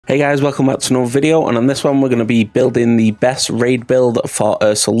Hey guys, welcome back to another video, and on this one we're going to be building the best raid build for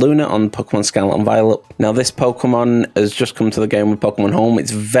Ursaluna on Pokemon Scarlet and Violet. Now this Pokemon has just come to the game with Pokemon Home.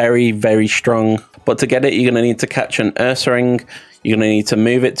 It's very strong, but to get it you're going to need to catch an Ursaring. You're going to need to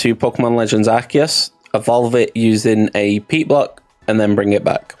move it to Pokemon Legends Arceus, evolve it using a Peat Block, and then bring it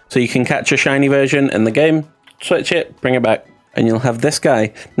back. So you can catch a shiny version in the game, switch it, bring it back, and you'll have this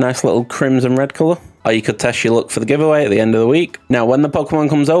guy. Nice little crimson red colour. Or you could test your luck for the giveaway at the end of the week. Now, when the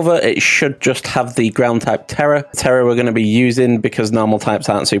Pokemon comes over, it should just have the ground type Tera. Tera we're going to be using because normal types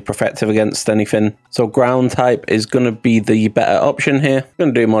aren't super effective against anything. So ground type is going to be the better option here.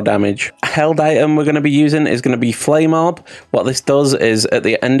 Going to do more damage. A held item we're going to be using is going to be Flame Orb. What this does is at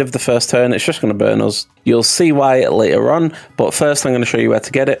the end of the first turn, it's just going to burn us. You'll see why later on, but first I'm going to show you where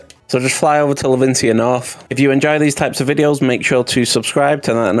to get it. So just fly over to Levincia North. If you enjoy these types of videos, make sure to subscribe,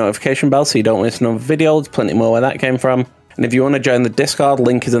 turn on that notification bell so you don't miss another video. There's plenty more where that came from. And if you want to join the Discord,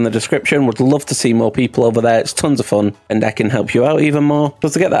 link is in the description. Would love to see more people over there. It's tons of fun and I can help you out even more. So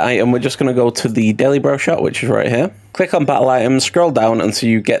to get that item, we're just going to go to the Daily Bro shop, which is right here. Click on battle items, scroll down until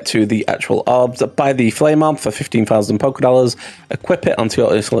you get to the actual orbs. Buy the Flame Orb for 15,000 Pokedollars. Equip it onto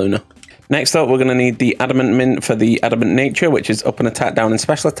your Ursaluna. Next up, we're going to need the Adamant Mint for the Adamant Nature, which is up and attack, down, and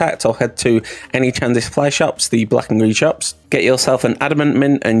special attack. So head to any Chansey supply shops, the black and green shops. Get yourself an Adamant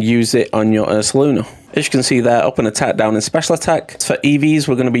Mint and use it on your Ursaluna. As you can see there, up and attack, down, and special attack. For EVs,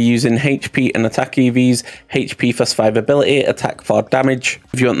 we're going to be using HP and attack EVs. HP for survivability, attack for damage.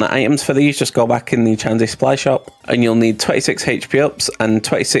 If you want the items for these, just go back in the Chansey supply shop. And you'll need 26 HP ups and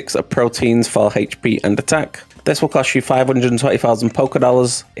 26 proteins for HP and attack. This will cost you 520,000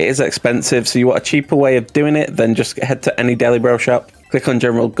 Pokedollars. It is expensive, so you want a cheaper way of doing it, then just head to any Daily Bro shop. Click on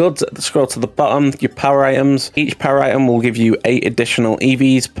General Goods, scroll to the bottom, your power items. Each power item will give you 8 additional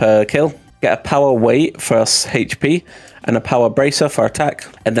EVs per kill. Get a power weight for HP and a power bracer for attack,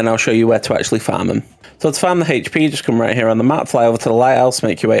 and then I'll show you where to actually farm them. So to farm the HP, just come right here on the map, fly over to the lighthouse,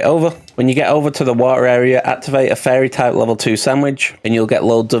 make your way over. When you get over to the water area, activate a Fairy type level 2 sandwich, and you'll get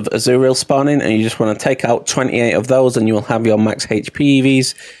loads of Azurill spawning, and you just want to take out 28 of those, and you will have your max HP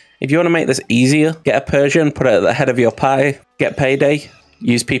EVs. If you want to make this easier, get a Persian, put it at the head of your party, get Payday,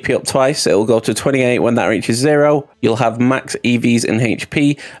 use PP up twice, it will go to 28 when that reaches 0. You'll have max EVs in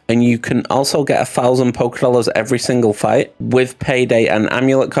HP, and you can also get 1,000 Pokedollars every single fight with Payday and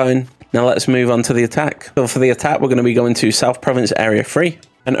Amulet Coin. Now let's move on to the attack. So for the attack, we're going to be going to South Province Area 3.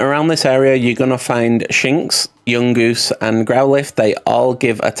 And around this area, you're going to find Shinx, Yungoos, and Growlithe. They all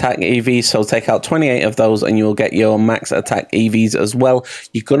give attack EVs, so take out 28 of those and you'll get your max attack EVs as well.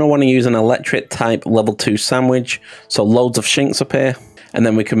 You're going to want to use an electric type level 2 sandwich, so loads of Shinx up here. And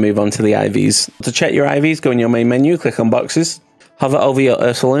then we can move on to the IVs. To check your IVs, go in your main menu, click on boxes. Hover over your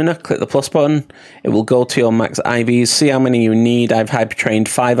Ursaluna, click the plus button. It will go to your max IVs, see how many you need. I've hyper trained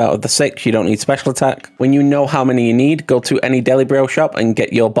 5 out of the 6. You don't need special attack. When you know how many you need, go to any Daily Bro shop and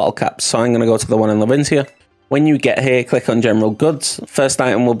get your bottle caps. So I'm going to go to the one in Levincia. When you get here, click on General Goods. First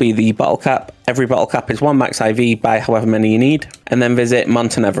item will be the bottle cap. Every bottle cap is 1 max IV, buy however many you need. And then visit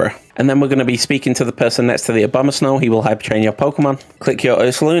Montenevera. And then we're going to be speaking to the person next to the Abomasnow. He will hyper train your Pokemon. Click your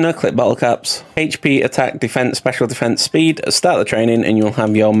Ursaluna, click bottle caps. HP, attack, defense, special defense, speed. Start the training and you'll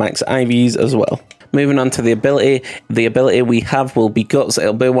have your max IVs as well. Moving on to the ability we have will be Guts.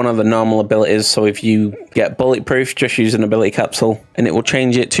 It'll be one of the normal abilities. So if you get Bulletproof, just use an ability capsule and it will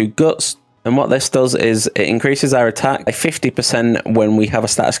change it to Guts. And what this does is it increases our attack by 50% when we have a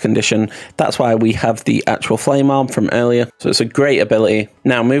status condition. That's why we have the actual Flame Orb from earlier. So it's a great ability.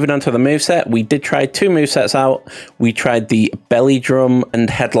 Now, moving on to the moveset, we did try 2 movesets out. We tried the Belly Drum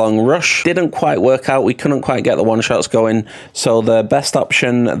and Headlong Rush. Didn't quite work out. We couldn't quite get the one-shots going. So the best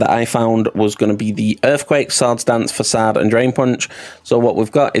option that I found was going to be the Earthquake, Swords Dance, Facade, and Drain Punch. So what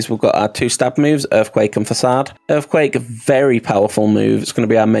we've got is we've got our 2 stab moves, Earthquake and Facade. Earthquake, very powerful move. It's going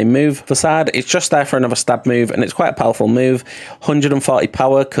to be our main move. Facade, it's just there for another stab move, and it's quite a powerful move. 140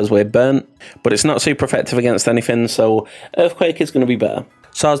 power because we're burnt, but it's not super effective against anything, so Earthquake is going to be better.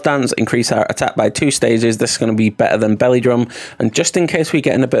 Swords Dance, increase our attack by 2 stages. This is going to be better than Belly Drum. And just in case we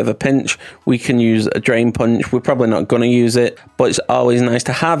get in a bit of a pinch, we can use a Drain Punch. We're probably not going to use it, but it's always nice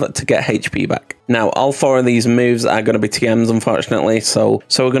to have to get HP back. Now, all 4 of these moves are going to be TMs, unfortunately. So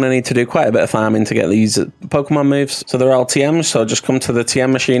we're going to need to do quite a bit of farming to get these Pokemon moves. So they're all TMs, so just come to the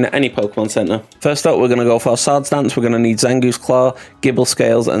TM machine at any Pokemon Center. First up, we're going to go for Swords Dance. We're going to need Zangoose Claw, Gibble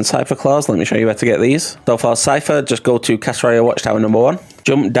Scales, and Cypher Claws. Let me show you where to get these. So for Cypher, just go to Castle Royale Watchtower number 1.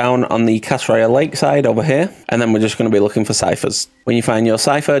 jump down on the Casraya Lakeside over here, and then we're just going to be looking for ciphers. When you find your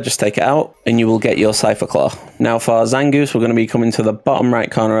cipher, just take it out, and you will get your cipher claw. Now for Zangoose, we're going to be coming to the bottom right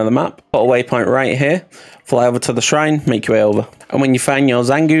corner of the map, put a waypoint right here, fly over to the shrine, make your way over. And when you find your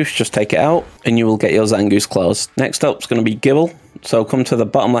Zangoose, just take it out, and you will get your Zangoose claws. Next up is going to be Gibble, so come to the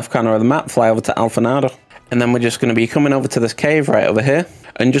bottom left corner of the map, fly over to Alfanado. And then we're just going to be coming over to this cave right over here,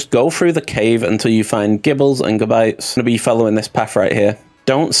 and just go through the cave until you find Gibbles and Gabites. Going to be following this path right here.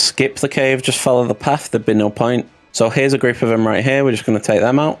 Don't skip the cave, just follow the path, there'd be no point. So here's a group of them right here, we're just going to take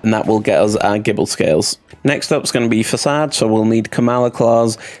them out, and that will get us our Gibble scales. Next up is going to be Facade, so we'll need Kamala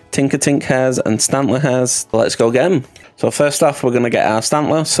Claws, Tinkertink hairs, and Stantler hairs. Let's go get them. So first off, we're going to get our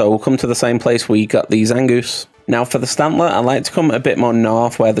Stantler, so we'll come to the same place we got the Zangoose. Now for the Stantler, I like to come a bit more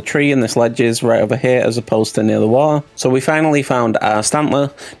north where the tree and this ledge is right over here as opposed to near the water. So we finally found our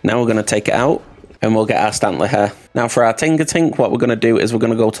Stantler, now we're going to take it out, and we'll get our Stantler hair. Now for our Tinkertink, what we're going to do is we're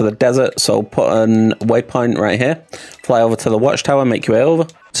going to go to the desert, so put a waypoint right here, fly over to the watchtower, make your way over.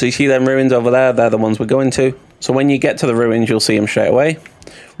 So you see them ruins over there, they're the ones we're going to. So when you get to the ruins, you'll see them straight away.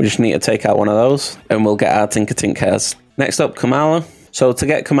 We just need to take out one of those, and we'll get our Tinkertink hairs. Next up, Kamala. So to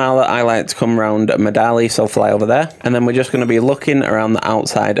get Kamala, I like to come around Medali, so fly over there. And then we're just going to be looking around the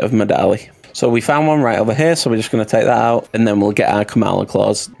outside of Medali. So we found one right over here, so we're just going to take that out, and then we'll get our Kamala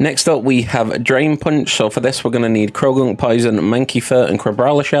claws. Next up, we have Drain Punch. So for this, we're going to need Krogunk Poison, Mankey Fur, and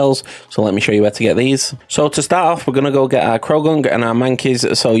Crabrawler Shells. So let me show you where to get these. So to start off, we're going to go get our Krogunk and our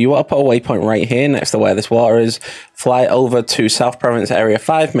Mankeys. So you want to put a waypoint right here next to where this water is. Fly over to South Province Area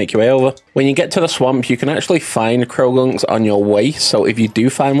 5, make your way over. When you get to the swamp, you can actually find Krogunks on your way. So if you do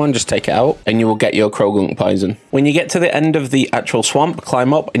find one, just take it out, and you will get your Krogunk Poison. When you get to the end of the actual swamp,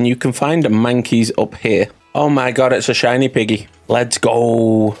 climb up, and you can find Mankeys up here. Oh my god, it's a shiny piggy. Let's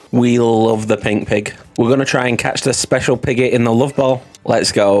go. We love the pink pig. We're going to try and catch this special piggy in the love ball.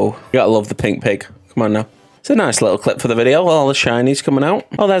 Let's go. You gotta love the pink pig. Come on now. It's a nice little clip for the video. All the shinies coming out.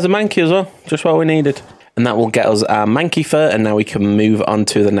 Oh, there's a Mankey as well. Just what we needed. And that will get us our Mankey Fur, and now we can move on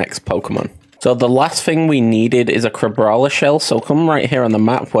to the next Pokemon. So the last thing we needed is a Crabrawler Shell, so come right here on the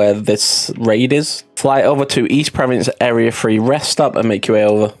map where this raid is. Fly over to East Province Area 3 rest stop and make your way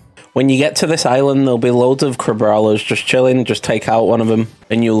over. When you get to this island, there'll be loads of Crabrawlers just chilling. Just take out one of them,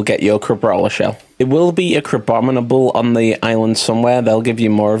 and you'll get your Crabrawler Shell. It will be a Crabominable on the island somewhere. They'll give you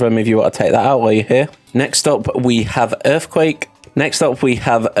more of them if you want to take that out while you're here. Next up, we have Earthquake. This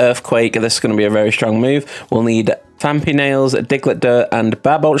is going to be a very strong move. We'll need Phanpy Nails, Diglett Dirt, and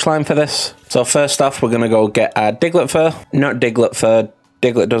Barboach Slime for this. So first off, we're going to go get our Diglett Fur. Not Diglett Fur.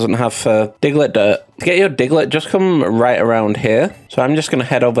 Diglett doesn't have fur. Diglett Dirt. To get your Diglett, just come right around here. So I'm just going to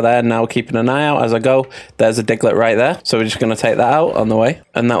head over there now, keeping an eye out as I go. There's a Diglett right there. So we're just going to take that out on the way.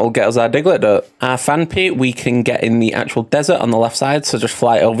 And that will get us our Diglett Dirt. Our Phanpy, we can get in the actual desert on the left side. So just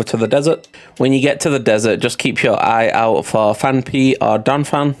fly over to the desert. When you get to the desert, just keep your eye out for Phanpy or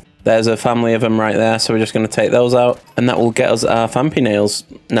Donphan. There's a family of them right there, so we're just going to take those out, and that will get us our Phanpy Nails.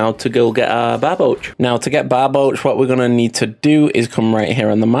 Now to go get our Barboach. Now to get Barboach, what we're going to need to do is come right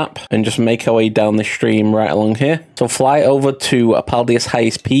here on the map and just make our way down the stream right along here. So fly over to Apaldia's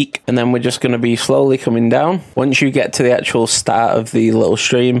highest peak, and then we're just going to be slowly coming down. Once you get to the actual start of the little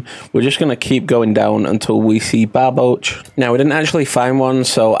stream, we're just going to keep going down until we see Barboach. Now we didn't actually find one,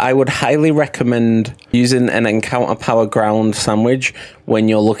 so I would highly recommend using an Encounter Power Ground sandwich when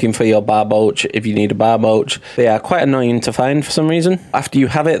you're looking for your Barboach, if you need a Barboach. They are quite annoying to find for some reason. After you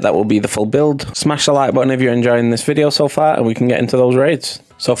have it, that will be the full build. Smash the like button if you're enjoying this video so far, and we can get into those raids.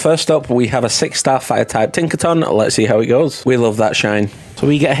 So first up, we have a 6-star Fire-type Tinkaton. Let's see how it goes. We love that shine. So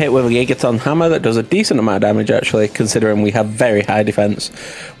we get hit with a Gigaton Hammer that does a decent amount of damage actually, considering we have very high defense.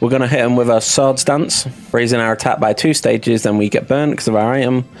 We're going to hit him with a Swords Dance, raising our attack by 2 stages, then we get burnt because of our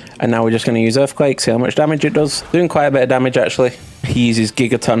item. And now we're just going to use Earthquake, see how much damage it does. Doing quite a bit of damage actually. He uses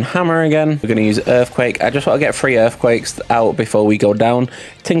Gigaton Hammer again. We're going to use Earthquake. I just want to get 3 Earthquakes out before we go down.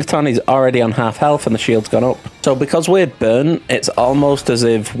 Tinkaton is already on half health and the shield's gone up. So because we're burnt, it's almost as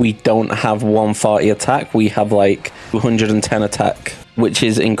if we don't have 140 attack. We have like 210 attack, which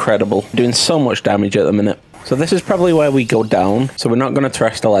is incredible. Doing so much damage at the minute. So this is probably where we go down. So we're not going to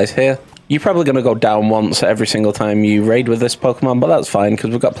Terrestrialize here. You're probably going to go down once every single time you raid with this Pokemon, but that's fine because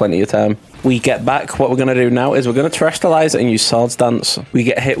we've got plenty of time. We get back. What we're going to do now is we're going to Terrestrialize and use Swords Dance. We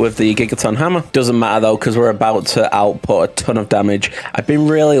get hit with the Gigaton Hammer. Doesn't matter though because we're about to output a ton of damage. I've been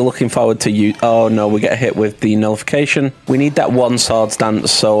really looking forward to use... Oh no, we get hit with the Nullification. We need that 1 Swords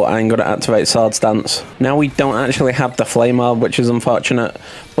Dance, so I'm going to activate Swords Dance. Now we don't actually have the Flame Orb, which is unfortunate,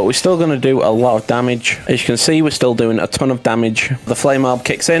 but we're still going to do a lot of damage. As you can see, we're still doing a ton of damage. The Flame Orb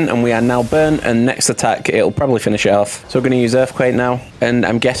kicks in and we are now burnt, and next attack, it'll probably finish it off. So we're going to use Earthquake now, and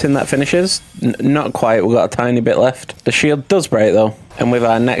I'm guessing that finishes. Not quite, we've got a tiny bit left. The shield does break though. And with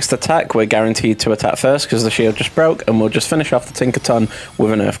our next attack, we're guaranteed to attack first because the shield just broke, and we'll just finish off the Tinkaton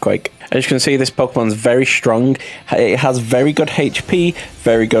with an Earthquake. As you can see, this Pokemon's very strong. It has very good HP,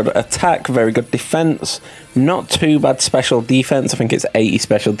 very good attack, very good defense. Not too bad special defense. I think it's 80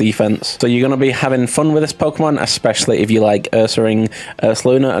 special defense. So you're going to be having fun with this Pokemon, especially if you like Ursaring,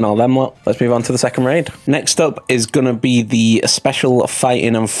 Ursaluna, and all them lot. Let's move on to the second raid. Next up is going to be the special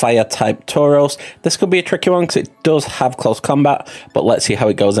fighting and fire type Tauros. This could be a tricky one because it does have close combat, but let's see how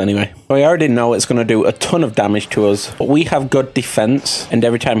it goes anyway. We already know it's going to do a ton of damage to us, but we have good defense, and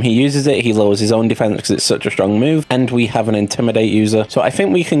every time he uses it, he lowers his own defense because it's such a strong move, and we have an Intimidate user. So I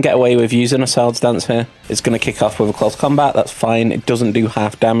think we can get away with using a Swords Dance here. It's going to kick off with a close combat, that's fine. It doesn't do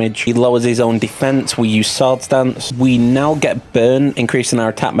half damage. He lowers his own defense. We use Swords Dance. We now get Burn, increasing our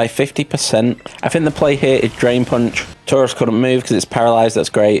attack by 50%. I think the play here is Drain Punch. Tauros couldn't move because it's paralyzed, that's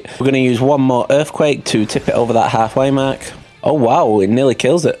great. We're going to use one more Earthquake to tip it over that halfway mark. Oh wow, it nearly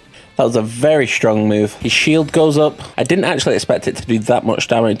kills it. That was a very strong move. His shield goes up. I didn't actually expect it to do that much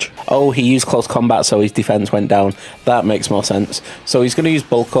damage. Oh, he used close combat, so his defense went down. That makes more sense. So he's going to use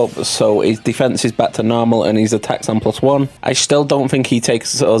bulk up, so his defense is back to normal and his attack's on +1. I still don't think he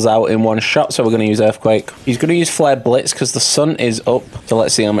takes us out in one shot, so we're going to use Earthquake. He's going to use Flare Blitz because the sun is up. So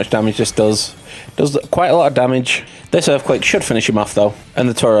let's see how much damage this does. Does quite a lot of damage. This Earthquake should finish him off though, and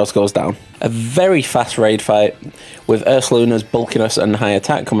the Tauros goes down. A very fast raid fight with Ursaluna's bulkiness and high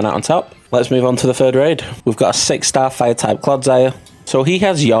attack coming out on top. Let's move on to the third raid. We've got a 6-star fire type Clodsire. So he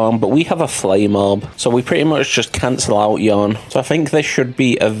has Yawn, but we have a Flame Orb, so we pretty much just cancel out Yawn. So I think this should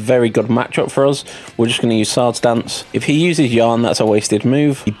be a very good matchup for us. We're just going to use Swords Dance. If he uses Yawn, that's a wasted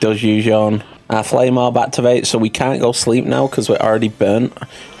move. He does use Yawn. Our Flame Orb activates, so we can't go sleep now because we're already burnt.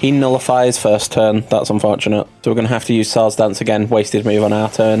 He nullifies first turn, that's unfortunate. So we're going to have to use Swords Dance again, wasted move on our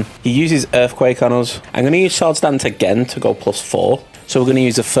turn. He uses Earthquake on us. I'm going to use Swords Dance again to go +4. So we're going to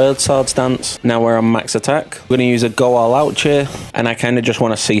use a third Swords Dance. Now we're on max attack. We're going to use a Go All Out here, and I kind of just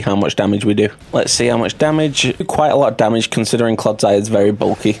want to see how much damage we do. Let's see how much damage. Quite a lot of damage considering Clodsire is very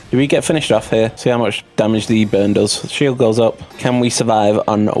bulky. Do we get finished off here? See how much damage the burn does. Shield goes up. Can we survive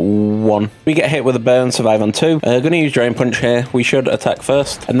on 1? We get hit with a burn, survive on 2. We're going to use Drain Punch here. We should attack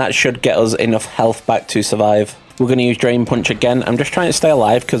first, and that should get us enough health back to survive. We're going to use Drain Punch again. I'm just trying to stay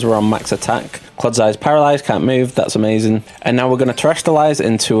alive because we're on max attack. Clodsire's paralyzed, can't move, that's amazing. And now we're going to Terrestrialize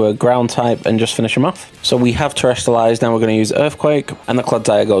into a ground type and just finish him off. So we have Terrestrialized, now we're going to use Earthquake, and the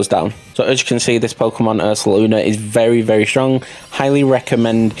Clodsire goes down. So as you can see, this Pokemon Ursaluna is very, very strong. Highly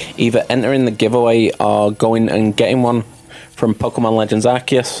recommend either entering the giveaway or going and getting one from Pokemon Legends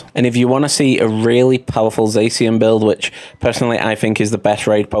Arceus. And if you want to see a really powerful Zacian build, which personally I think is the best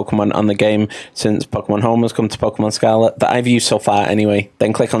raid Pokemon on the game since Pokemon Home has come to Pokemon Scarlet, that I've used so far anyway,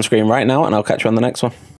 then click on screen right now and I'll catch you on the next one.